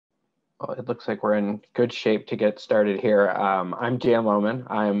Well, it looks like we're in good shape to get started here. I'm Dan Lohman.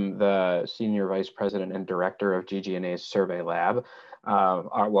 I'm the Senior Vice President and Director of GG&A's Survey Lab.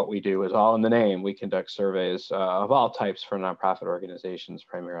 What we do is all in the name. We conduct surveys of all types for nonprofit organizations,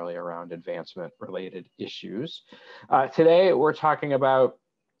 primarily around advancement-related issues. Today, we're talking about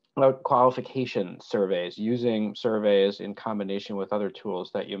qualification surveys, using surveys in combination with other tools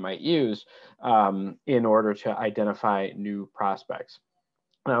that you might use in order to identify new prospects.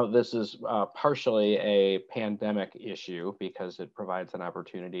 Now, this is partially a pandemic issue because it provides an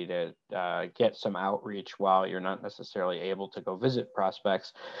opportunity to get some outreach while you're not necessarily able to go visit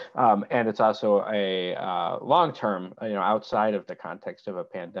prospects. And it's also a long-term, outside of the context of a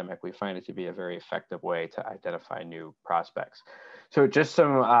pandemic, we find it to be a very effective way to identify new prospects. So just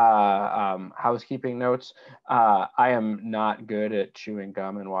some housekeeping notes. I am not good at chewing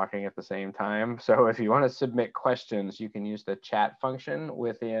gum and walking at the same time. So if you want to submit questions, you can use the chat function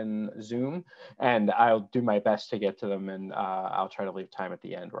within Zoom, and I'll do my best to get to them, and I'll try to leave time at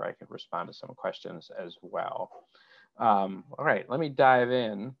the end where I can respond to some questions as well. All right, let me dive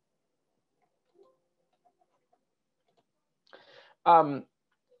in.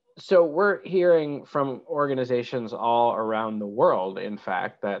 So we're hearing from organizations all around the world, in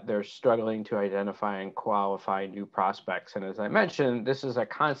fact, that they're struggling to identify and qualify new prospects. And as I mentioned, this is a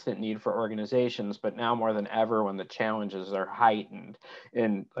constant need for organizations, but now more than ever when the challenges are heightened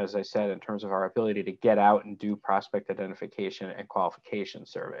in, as I said, in terms of our ability to get out and do prospect identification and qualification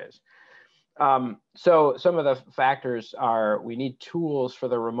surveys. So some of the factors are we need tools for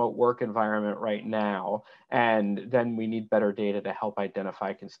the remote work environment right now, and then we need better data to help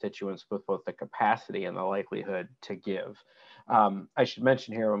identify constituents with both the capacity and the likelihood to give. I should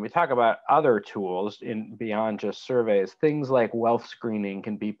mention here, when we talk about other tools beyond just surveys, things like wealth screening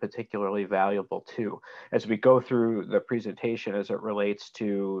can be particularly valuable too. As we go through the presentation as it relates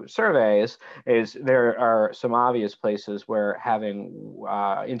to surveys, there are some obvious places where having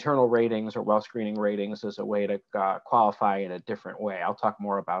internal ratings or wealth screening ratings is a way to qualify in a different way. I'll talk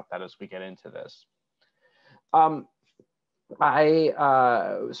more about that as we get into this.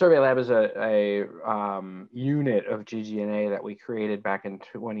 Survey Lab is a unit of GG&A that we created back in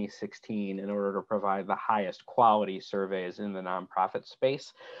 2016 in order to provide the highest quality surveys in the nonprofit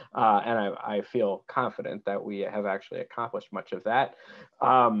space. And I feel confident that we have actually accomplished much of that.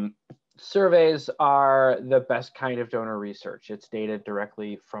 Surveys are the best kind of donor research. It's data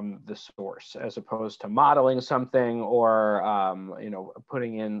directly from the source, as opposed to modeling something or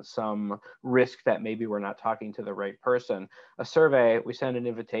putting in some risk that maybe we're not talking to the right person. A survey, we send an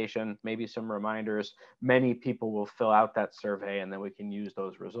invitation, maybe some reminders. Many people will fill out that survey, and then we can use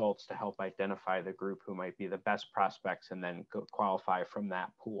those results to help identify the group who might be the best prospects and then qualify from that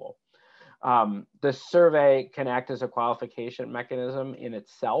pool. The survey can act as a qualification mechanism in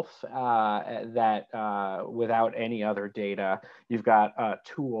itself that without any other data, you've got a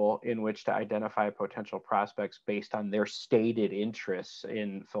tool in which to identify potential prospects based on their stated interests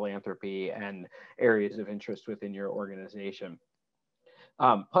in philanthropy and areas of interest within your organization.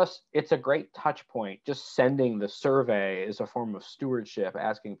 Plus, it's a great touch point. Just sending the survey is a form of stewardship,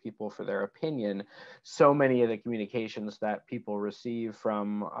 asking people for their opinion. So many of the communications that people receive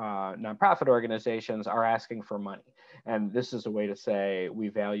from nonprofit organizations are asking for money. And this is a way to say, we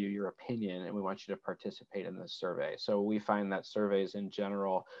value your opinion and we want you to participate in this survey. So we find that surveys in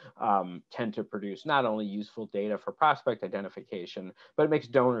general tend to produce not only useful data for prospect identification, but it makes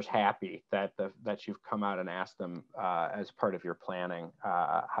donors happy that you've come out and asked them as part of your planning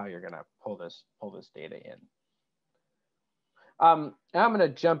how you're going to pull this data in. Now I'm going to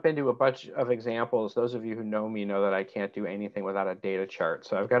jump into a bunch of examples. Those of you who know me know that I can't do anything without a data chart.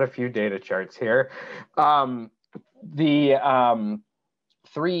 So I've got a few data charts here.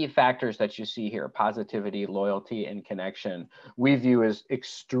 Three factors that you see here, positivity, loyalty, and connection, we view as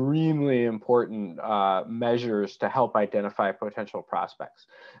extremely important measures to help identify potential prospects.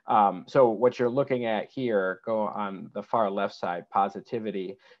 So what you're looking at here, go on the far left side,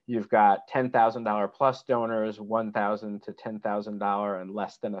 positivity, you've got $10,000 plus donors, $1,000 to $10,000, and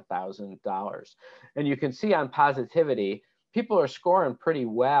less than $1,000. And you can see on positivity, people are scoring pretty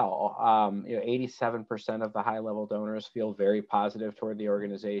well. 87% of the high-level donors feel very positive toward the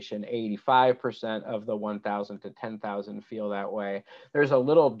organization. 85% of the 1,000 to 10,000 feel that way. There's a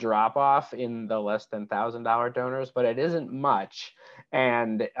little drop-off in the less than $1,000 donors, but it isn't much.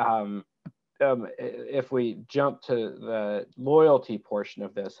 And if we jump to the loyalty portion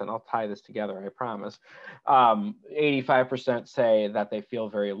of this, and I'll tie this together, I promise, 85% say that they feel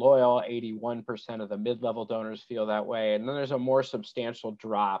very loyal, 81% of the mid-level donors feel that way, and then there's a more substantial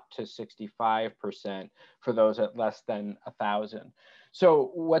drop to 65% for those at less than 1,000.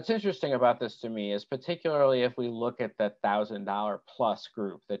 So what's interesting about this to me is particularly if we look at the $1,000 plus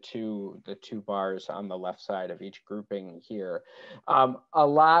group, the two bars on the left side of each grouping here, a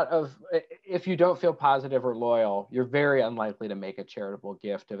lot of, if you don't feel positive or loyal, you're very unlikely to make a charitable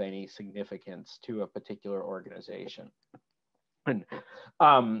gift of any significance to a particular organization. And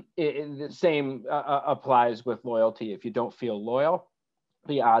the same applies with loyalty. If you don't feel loyal,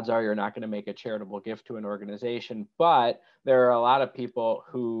 the odds are you're not going to make a charitable gift to an organization. But there are a lot of people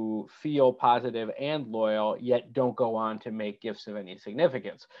who feel positive and loyal, yet don't go on to make gifts of any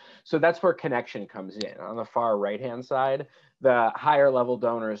significance. So that's where connection comes in. On the far right-hand side, the higher level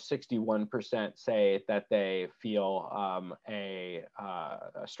donors, 61% say that they feel a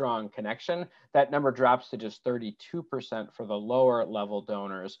strong connection. That number drops to just 32% for the lower level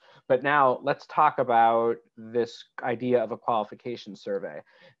donors. But now let's talk about this idea of a qualification survey.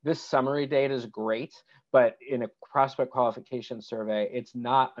 This summary data is great, but in a prospect qualification survey, it's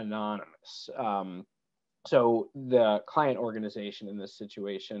not anonymous. So the client organization in this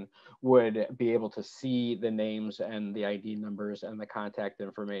situation would be able to see the names and the ID numbers and the contact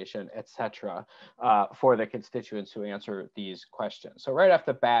information, et cetera, for the constituents who answer these questions. So right off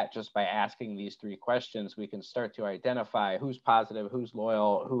the bat, just by asking these 3 questions, we can start to identify who's positive, who's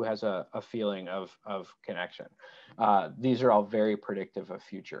loyal, who has a feeling of connection. These are all very predictive of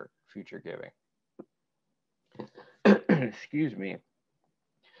future giving. Excuse me.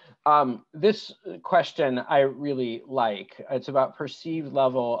 This question I really like. It's about perceived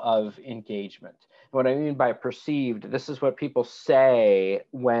level of engagement. What I mean by perceived, this is what people say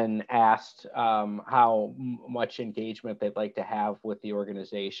when asked how much engagement they'd like to have with the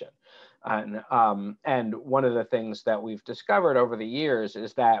organization. And one of the things that we've discovered over the years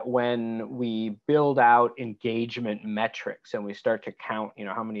is that when we build out engagement metrics and we start to count,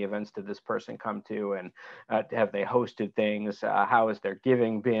 how many events did this person come to, and have they hosted things, how has their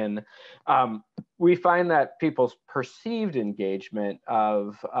giving been, we find that people's perceived engagement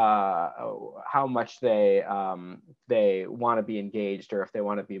of how much they want to be engaged, or if they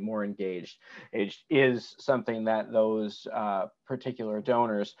want to be more engaged, is something that those particular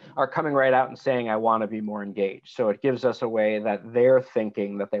donors are coming right out and saying, I want to be more engaged. So it gives us a way that they're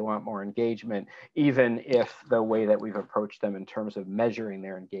thinking that they want more engagement, even if the way that we've approached them in terms of measuring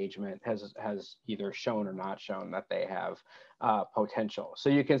their engagement has either shown or not shown that they have potential. So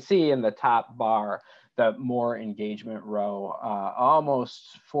you can see in the top bar, the more engagement row,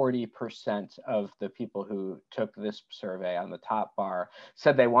 almost 40% of the people who took this survey on the top bar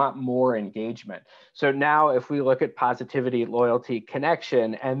said they want more engagement. So now if we look at positivity, loyalty,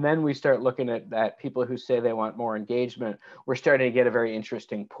 connection, and then we start looking at people who say they want more engagement, we're starting to get a very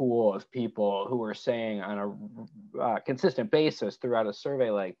interesting pool of people who are saying on a consistent basis throughout a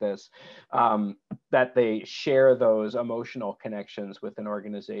survey like this, that they share those emotional connections with an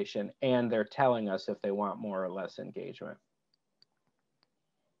organization, and they're telling us if they want more or less engagement.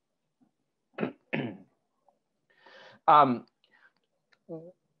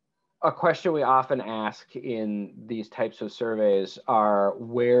 A question we often ask in these types of surveys are,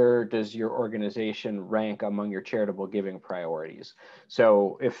 where does your organization rank among your charitable giving priorities?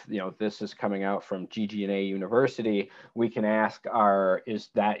 So if this is coming out from GG&A University, we can ask,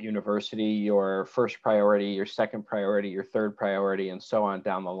 is that university your first priority, your second priority, your third priority, and so on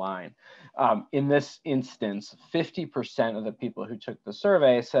down the line. In this instance, 50% of the people who took the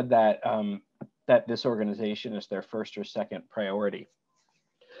survey said that, that this organization is their first or second priority.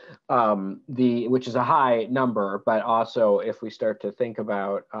 Which is a high number, but also if we start to think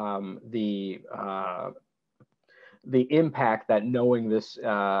about the impact that knowing this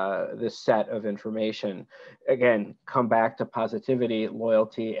this set of information, again, come back to positivity,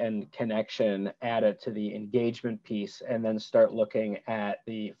 loyalty, and connection, add it to the engagement piece, and then start looking at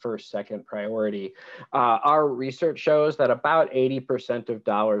the first, second priority. Our research shows that about 80% of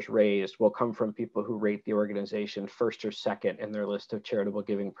dollars raised will come from people who rate the organization first or second in their list of charitable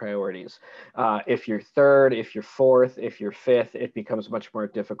giving priorities. If you're third, if you're fourth, if you're fifth, it becomes much more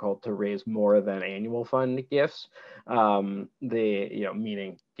difficult to raise more than annual fund gifts.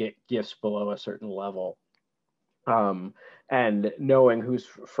 Meaning gifts below a certain level. And knowing who's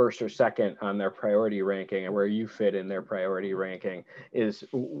first or second on their priority ranking and where you fit in their priority ranking is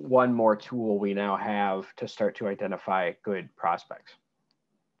one more tool we now have to start to identify good prospects.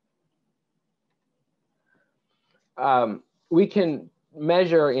 We can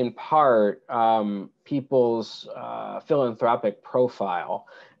measure in part people's philanthropic profile.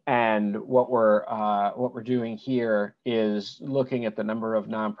 And what we're doing here is looking at the number of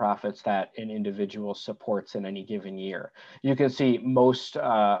nonprofits that an individual supports in any given year. You can see most,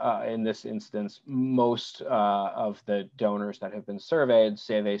 in this instance, most of the donors that have been surveyed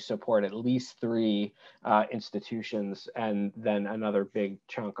say they support at least 3 institutions, and then another big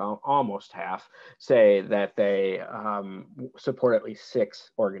chunk, almost half, say that they support at least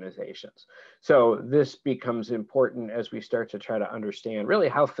 6 organizations. So this becomes important as we start to try to understand really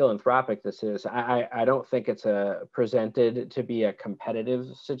how philanthropic this is. I don't think it's presented to be a competitive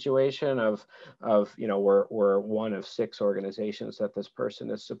situation of we're one of 6 organizations that this person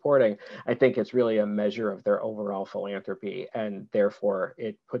is supporting. I think it's really a measure of their overall philanthropy, and therefore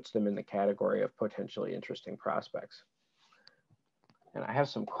it puts them in the category of potentially interesting prospects. And I have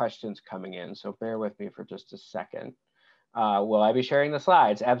some questions coming in, so bear with me for just a second. Will I be sharing the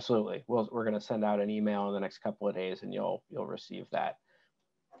slides? Absolutely. We're going to send out an email in the next couple of days, and you'll receive that.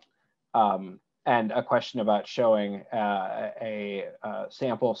 And a question about showing a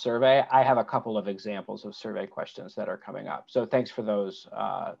sample survey. I have a couple of examples of survey questions that are coming up. So thanks for those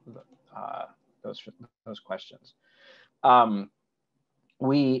questions.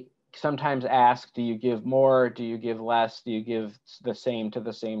 We sometimes ask, do you give more? Do you give less? Do you give the same to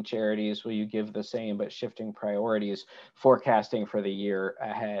the same charities? Will you give the same but shifting priorities, forecasting for the year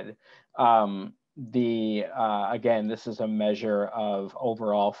ahead? Again, this is a measure of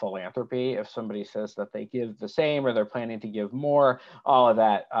overall philanthropy. If somebody says that they give the same or they're planning to give more, all of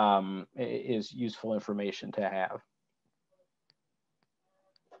that is useful information to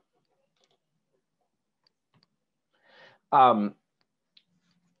have.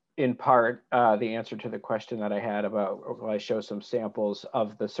 In part, the answer to the question that I had about, will I show some samples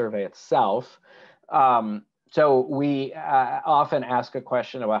of the survey itself? So we often ask a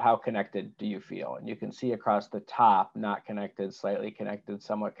question about how connected do you feel? And you can see across the top, not connected, slightly connected,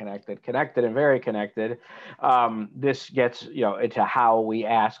 somewhat connected, connected, and very connected. This gets into how we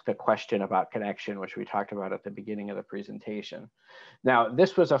ask the question about connection, which we talked about at the beginning of the presentation. Now,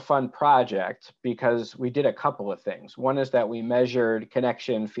 this was a fun project because we did a couple of things. One is that we measured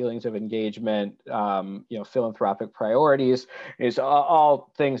connection, feelings of engagement, philanthropic priorities, is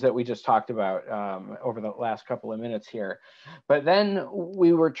all things that we just talked about over the last couple of minutes here. But then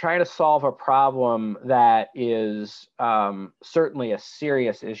we were trying to solve a problem that is certainly a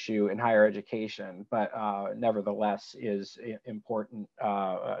serious issue in higher education, but nevertheless is important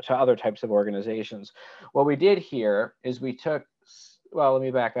to other types of organizations. What we did here is we took, well, let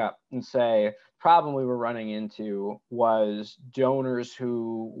me back up and say, the problem we were running into was donors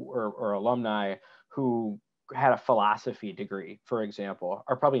who, or alumni who had a philosophy degree, for example,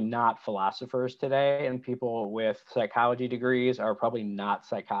 are probably not philosophers today, and people with psychology degrees are probably not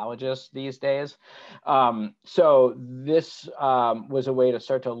psychologists these days. So this was a way to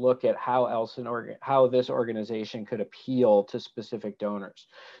start to look at how this organization could appeal to specific donors.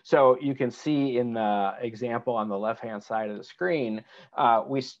 So you can see in the example on the left-hand side of the screen,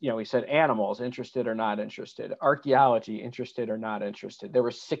 we said animals, interested or not interested, archaeology, interested or not interested. There were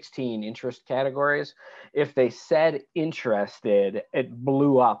 16 interest categories. If they said interested, it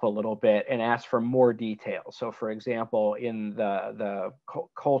blew up a little bit and asked for more details. So for example, in the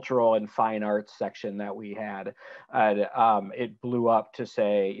cultural and fine arts section that we had, it blew up to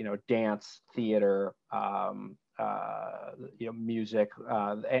say, dance, theater, music,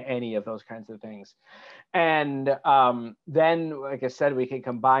 any of those kinds of things. And then, like I said, we can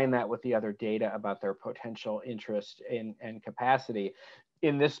combine that with the other data about their potential interest and capacity.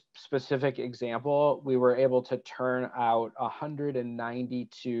 In this specific example, we were able to turn out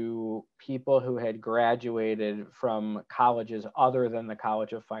 192 people who had graduated from colleges other than the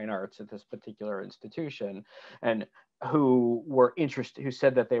College of Fine Arts at this particular institution, and who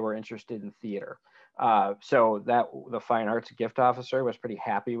said that they were interested in theater. So that the fine arts gift officer was pretty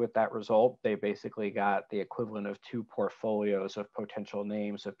happy with that result. They basically got the equivalent of 2 portfolios of potential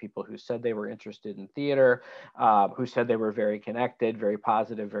names of people who said they were interested in theater, who said they were very connected, very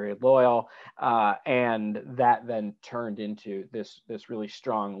positive, very loyal. And that then turned into this really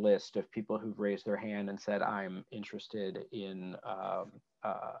strong list of people who've raised their hand and said, I'm interested in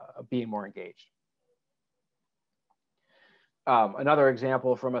being more engaged. Another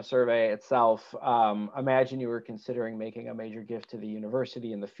example from a survey itself, imagine you were considering making a major gift to the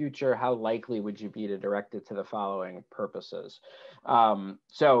university in the future. How likely would you be to direct it to the following purposes?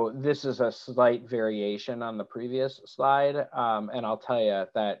 So this is a slight variation on the previous slide. And I'll tell you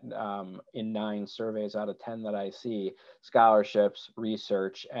that in 9 surveys out of 10 that I see, scholarships,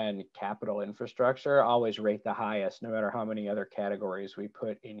 research, and capital infrastructure always rate the highest, no matter how many other categories we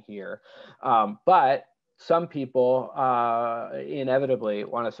put in here. But some people inevitably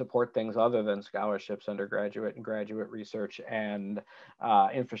want to support things other than scholarships, undergraduate and graduate research, and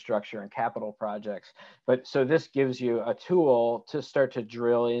infrastructure and capital projects. But so this gives you a tool to start to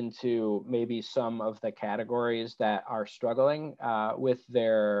drill into maybe some of the categories that are struggling with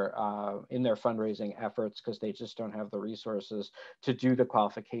their in their fundraising efforts because they just don't have the resources to do the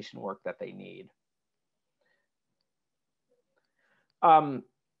qualification work that they need.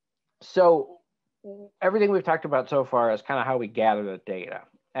 So everything we've talked about so far is kind of how we gather the data.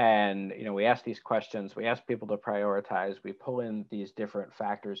 And we ask these questions, we ask people to prioritize, we pull in these different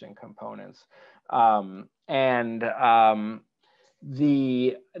factors and components.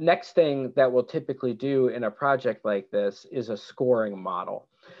 The next thing that we'll typically do in a project like this is a scoring model.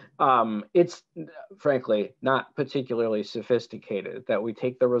 It's frankly not particularly sophisticated, that we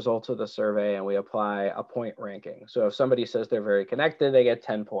take the results of the survey and we apply a point ranking. So if somebody says they're very connected, they get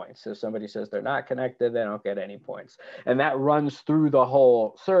 10 points. If somebody says they're not connected, they don't get any points. And that runs through the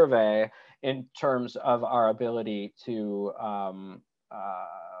whole survey in terms of our ability to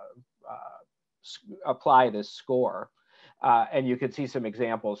apply this score. And you can see some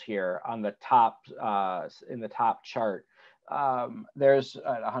examples here on the top, in the top chart. There's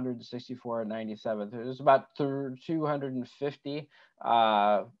 164 and 97. There's about 350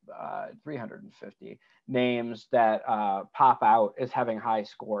 names that pop out as having high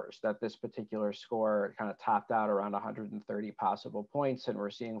scores, that this particular score kind of topped out around 130 possible points, and we're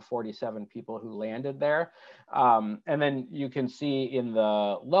seeing 47 people who landed there. And then you can see in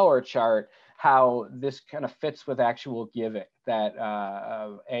the lower chart how this kind of fits with actual giving, that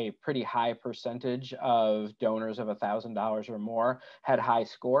a pretty high percentage of donors of $1,000 or more had high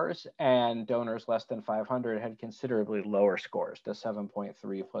scores, and donors less than 500 had considerably lower scores, the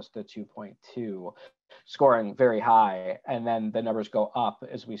 7.3 plus the 2.2, scoring very high. And then the numbers go up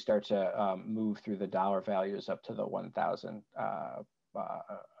as we start to move through the dollar values up to the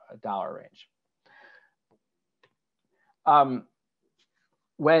 $1,000 range.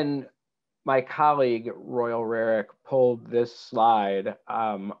 When my colleague, Royal Rarick, pulled this slide,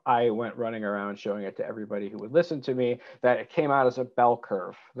 I went running around showing it to everybody who would listen to me, that it came out as a bell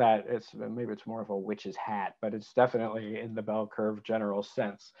curve, that maybe it's more of a witch's hat, but it's definitely in the bell curve general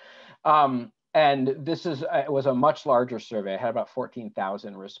sense. And this was a much larger survey. It had about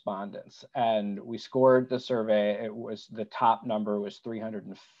 14,000 respondents, and we scored the survey. The top number was 300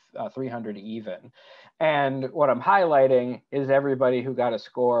 even. And what I'm highlighting is everybody who got a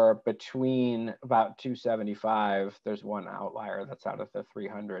score between about 275, there's one outlier that's out of the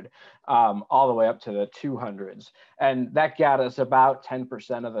 300, all the way up to the 200s. And that got us about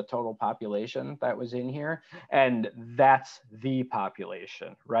 10% of the total population that was in here. And that's the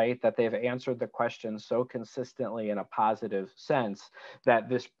population, right? That they've answered the question so consistently in a positive sense that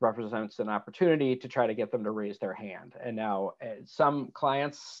this represents an opportunity to try to get them to raise their hand. And now some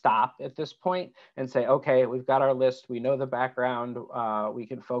clients stop at this point and say, okay, we've got our list, we know the background, we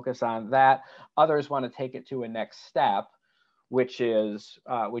can focus on that. Others want to take it to a next step, which is,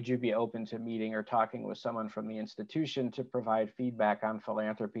 would you be open to meeting or talking with someone from the institution to provide feedback on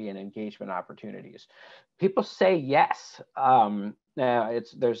philanthropy and engagement opportunities? People say yes.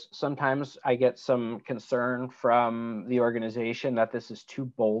 There's sometimes I get some concern from the organization that this is too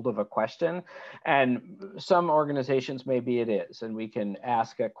bold of a question, and some organizations maybe it is, and we can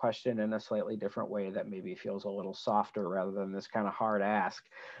ask a question in a slightly different way that maybe feels a little softer rather than this kind of hard ask.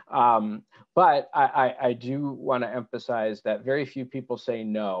 But I do want to emphasize that very few people say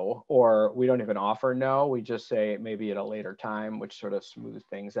no, or we don't even offer no. We just say maybe at a later time, which sort of smooths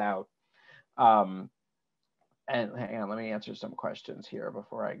things out. And hang on, let me answer some questions here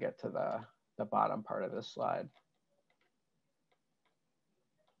before I get to the bottom part of this slide.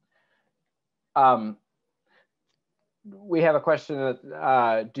 We have a question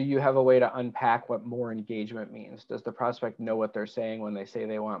that, do you have a way to unpack what more engagement means? Does the prospect know what they're saying when they say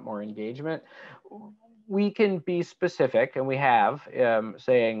they want more engagement? We can be specific, and we have,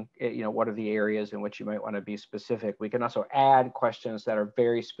 saying, what are the areas in which you might want to be specific. We can also add questions that are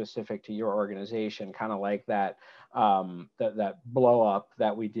very specific to your organization, kind of like that blow up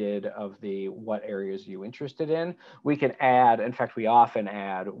that we did of the what areas are you interested in. We can add, in fact, we often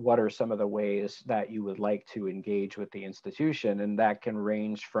add, what are some of the ways that you would like to engage with the institution? And that can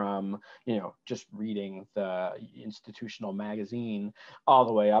range from, just reading the institutional magazine all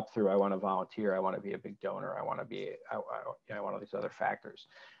the way up through, I want to volunteer, I want to be a big donor, I want to be, I want all these other factors.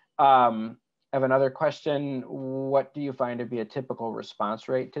 I have another question. What do you find to be a typical response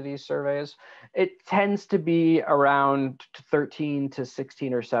rate to these surveys? It tends to be around 13 to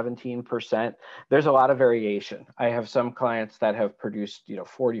 16 or 17%. There's a lot of variation. I have some clients that have produced,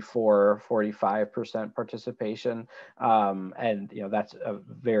 44, 45% participation. And, that's a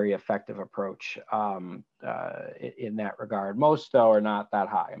very effective approach in that regard. Most, though, are not that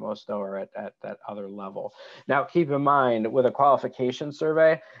high. Most, though, are at that other level. Now, keep in mind, with a qualification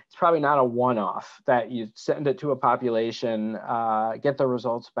survey, it's probably not a one-off that you send it to a population, get the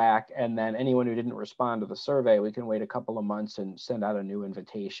results back, and then anyone who didn't respond to the survey, we can wait a couple of months and send out a new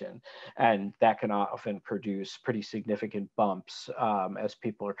invitation. And that can often produce pretty significant bumps as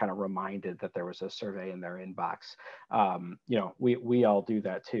people are kind of reminded that there was a survey in their inbox. We all do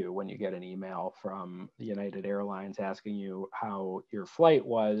that too. When you get an email from United Airlines asking you how your flight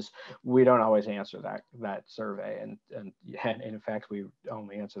was, we don't always answer that survey. And in fact, we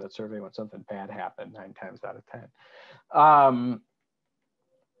only answer that survey when something bad happened 9 times out of 10.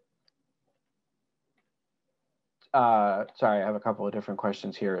 Sorry, I have a couple of different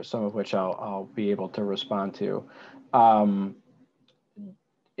questions here, some of which I'll be able to respond to.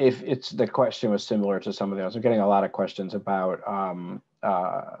 If the question was similar to some of the others, I'm getting a lot of questions about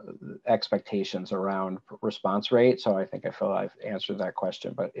expectations around response rate. So I think I feel I've answered that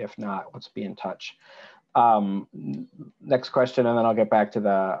question, but if not, let's be in touch. Next question, and then I'll get back to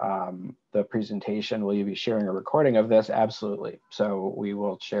the presentation. Will you be sharing a recording of this? Absolutely. So we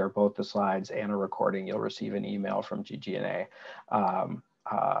will share both the slides and a recording. You'll receive an email from GGNA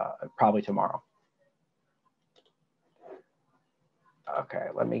probably tomorrow. Okay,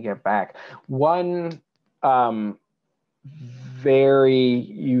 let me get back. One very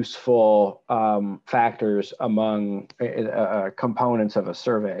useful factors among components of a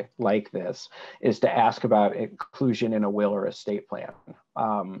survey like this is to ask about inclusion in a will or estate plan.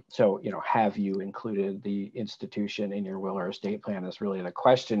 So, have you included the institution in your will or estate plan is really the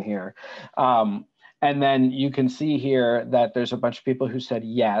question here. And then you can see here that there's a bunch of people who said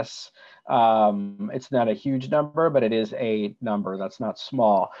yes. It's not a huge number, but it is a number that's not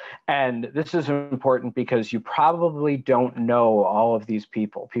small. And this is important because you probably don't know all of these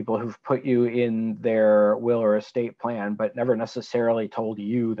people who've put you in their will or estate plan, but never necessarily told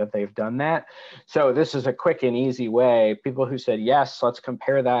you that they've done that. So this is a quick and easy way. People who said yes, let's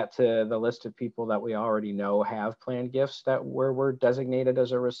compare that to the list of people that we already know have planned gifts that were designated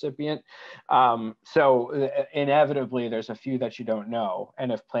as a recipient. So inevitably, there's a few that you don't know.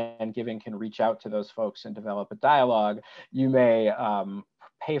 And if planned giving can reach out to those folks and develop a dialogue, you may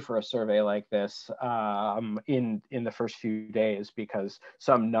pay for a survey like this in the first few days, because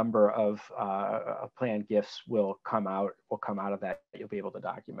some number of planned gifts will come out of that. You'll be able to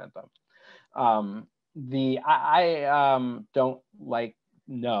document them. I don't like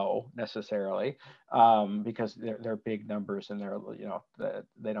no necessarily because they're big numbers and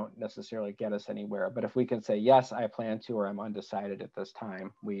they don't necessarily get us anywhere. But if we can say yes, I plan to, or I'm undecided at this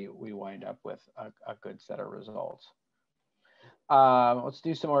time, we wind up with a good set of results. Let's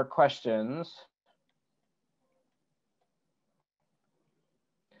do some more questions.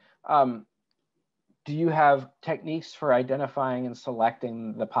 Do you have techniques for identifying and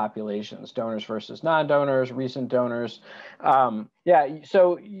selecting the populations, donors versus non-donors, recent donors? Yeah,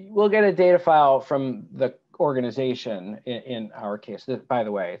 so we'll get a data file from the organization in our case. By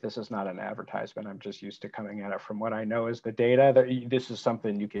the way, this is not an advertisement. I'm just used to coming at it from what I know is the data. This is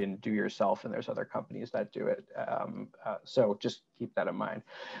something you can do yourself, and there's other companies that do it. So just keep that in mind.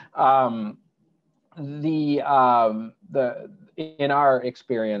 In our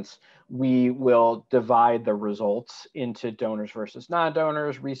experience, we will divide the results into donors versus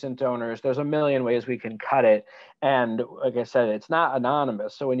non-donors, recent donors. There's a million ways we can cut it. And like I said, it's not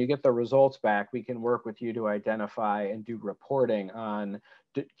anonymous. So when you get the results back, we can work with you to identify and do reporting on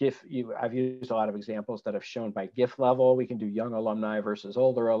GIF. I've used a lot of examples that have shown by GIF level. We can do young alumni versus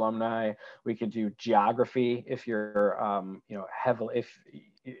older alumni. We can do geography if you're,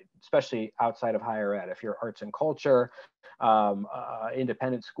 especially outside of higher ed, if you're arts and culture,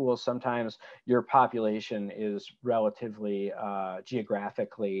 independent schools, sometimes your population is relatively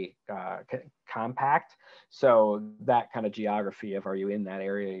geographically compact. So that kind of geography of, are you in that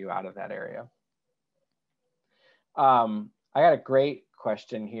area, are you out of that area? I got a great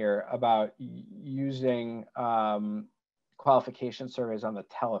question here about using qualification surveys on the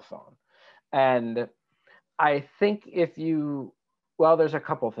telephone. And I think if you Well, there's a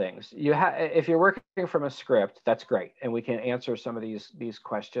couple things. If you're working from a script, that's great, and we can answer some of these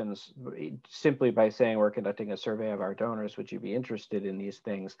questions simply by saying we're conducting a survey of our donors. Would you be interested in these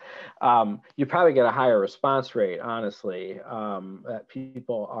things? You probably get a higher response rate, honestly. That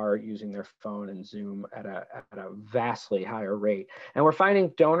people are using their phone and Zoom at a vastly higher rate, and we're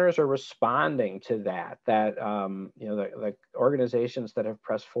finding donors are responding to that. That you know, the organizations that have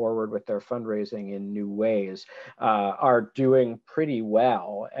pressed forward with their fundraising in new ways are doing pretty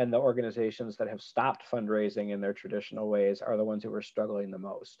well, and the organizations that have stopped fundraising in their traditional ways are the ones who are struggling the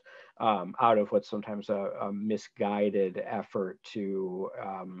most, out of what's sometimes a misguided effort to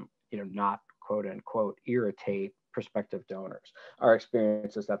you know, not quote unquote irritate prospective donors. Our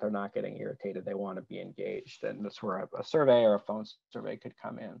experience is that they're not getting irritated, they want to be engaged, and that's where a survey or a phone survey could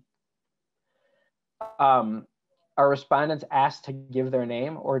come in. Are respondents asked to give their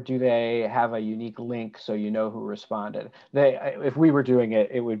name, or do they have a unique link so you know who responded? If we were doing it,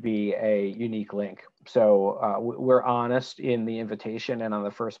 it would be a unique link. So we're honest in the invitation and on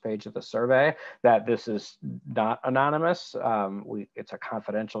the first page of the survey that this is not anonymous. It's a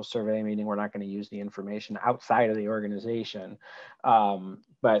confidential survey, meaning we're not going to use the information outside of the organization.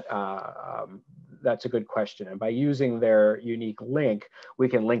 But that's a good question. And by using their unique link, we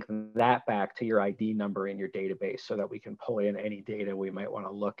can link that back to your ID number in your database so that we can pull in any data we might want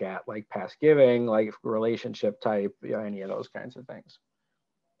to look at, like past giving, like relationship type, you know, any of those kinds of things.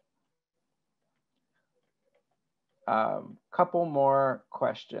 Couple more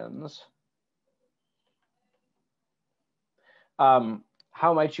questions. How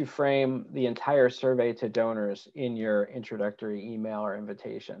might you frame the entire survey to donors in your introductory email or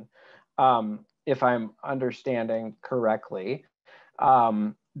invitation? If I'm understanding correctly,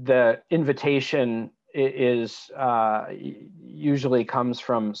 the invitation is usually comes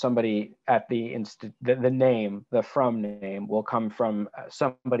from somebody at the name, the from name will come from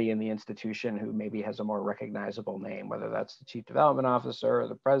somebody in the institution who maybe has a more recognizable name, whether that's the chief development officer or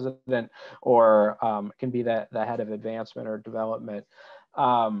the president, or it can be the head of advancement or development.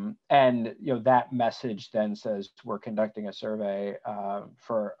 And you know, that message then says we're conducting a survey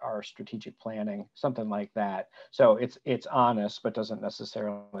for our strategic planning, something like that. So it's honest, but doesn't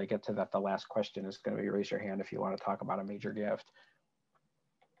necessarily get to that. The last question is going to be raise your hand if you want to talk about a major gift.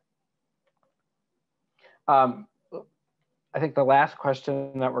 I think the last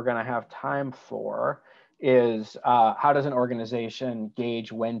question that we're going to have time for is how does an organization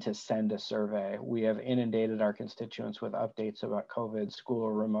gauge when to send a survey? We have inundated our constituents with updates about COVID, school,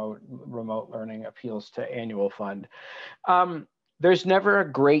 remote learning, appeals to annual fund. There's never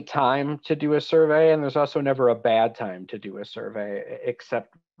a great time to do a survey, and there's also never a bad time to do a survey,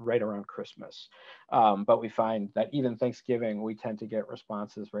 except right around Christmas. But we find that even Thanksgiving, we tend to get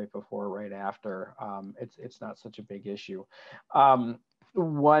responses right before, right after. It's not such a big issue.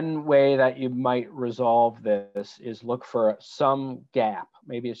 One way that you might resolve this is look for some gap.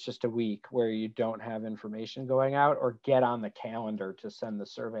 Maybe it's just a week where you don't have information going out, or get on the calendar to send the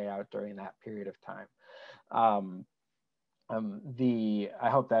survey out during that period of time. I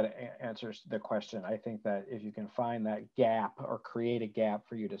hope that answers the question. I think that if you can find that gap or create a gap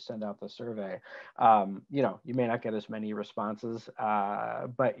for you to send out the survey, you know, you may not get as many responses,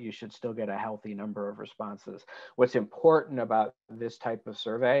 but you should still get a healthy number of responses. What's important about this type of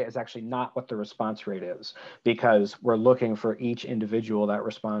survey is actually not what the response rate is, because we're looking for each individual that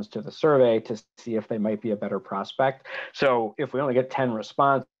responds to the survey to see if they might be a better prospect. So if we only get 10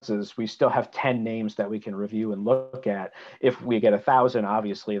 responses, we still have 10 names that we can review and look at. If we get 1,000,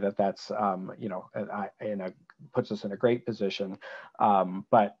 obviously that's you know, puts us in a great position,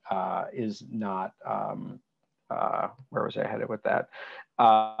 but is not. Where was I headed with that?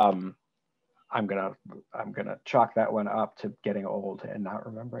 I'm gonna chalk that one up to getting old and not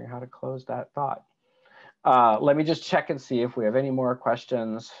remembering how to close that thought. Let me just check and see if we have any more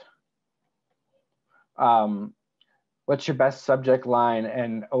questions. What's your best subject line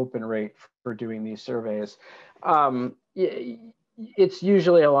and open rate for doing these surveys? It's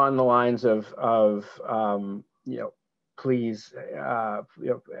usually along the lines of you know, please,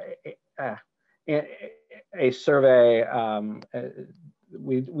 you know, a survey,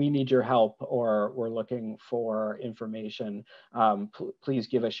 we need your help, or we're looking for information. Please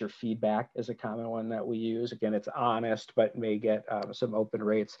give us your feedback is a common one that we use. Again, it's honest, but may get some open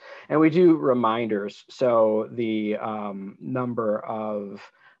rates. And we do reminders. So the number of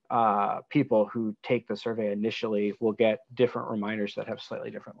people who take the survey initially will get different reminders that have slightly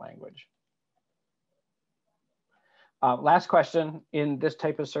different language. Last question, in this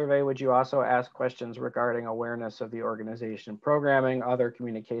type of survey, would you also ask questions regarding awareness of the organization, programming, other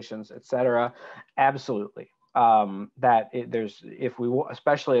communications, et cetera? Absolutely. especially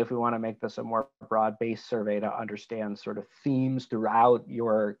if we want to make this a more broad-based survey to understand sort of themes throughout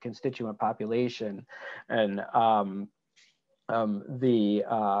your constituent population, and our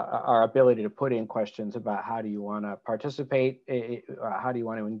ability to put in questions about how do you want to participate, how do you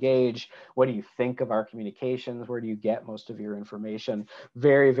want to engage, what do you think of our communications, where do you get most of your information.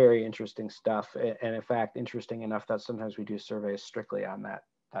 Very, very interesting stuff, and in fact interesting enough that sometimes we do surveys strictly on that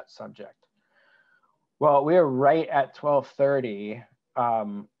subject. Well, we are right at 12:30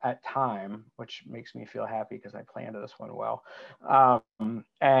 at time, which makes me feel happy because I planned this one well.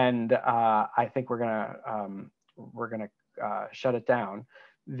 And I think we're gonna shut it down.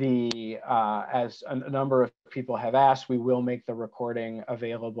 As a number of people have asked, we will make the recording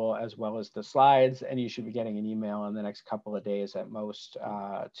available as well as the slides, and you should be getting an email in the next couple of days at most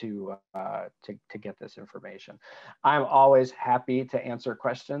to get this information. I'm alwa's happy to answer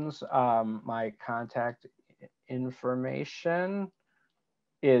questions. My contact information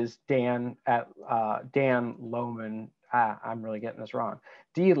is Dan Lohman. I'm really getting this wrong.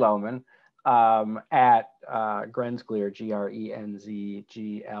 D Lohman at Grenzglier,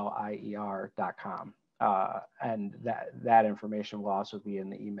 GRENZGLIER.com. And that information will also be in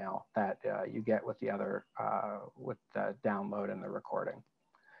the email that you get with the other, with the download and the recording.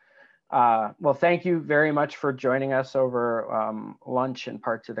 Well, thank you very much for joining us over lunch in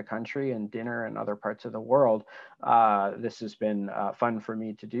parts of the country and dinner in other parts of the world. This has been fun for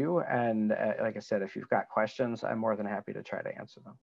me to do. And like I said, if you've got questions, I'm more than happy to try to answer them.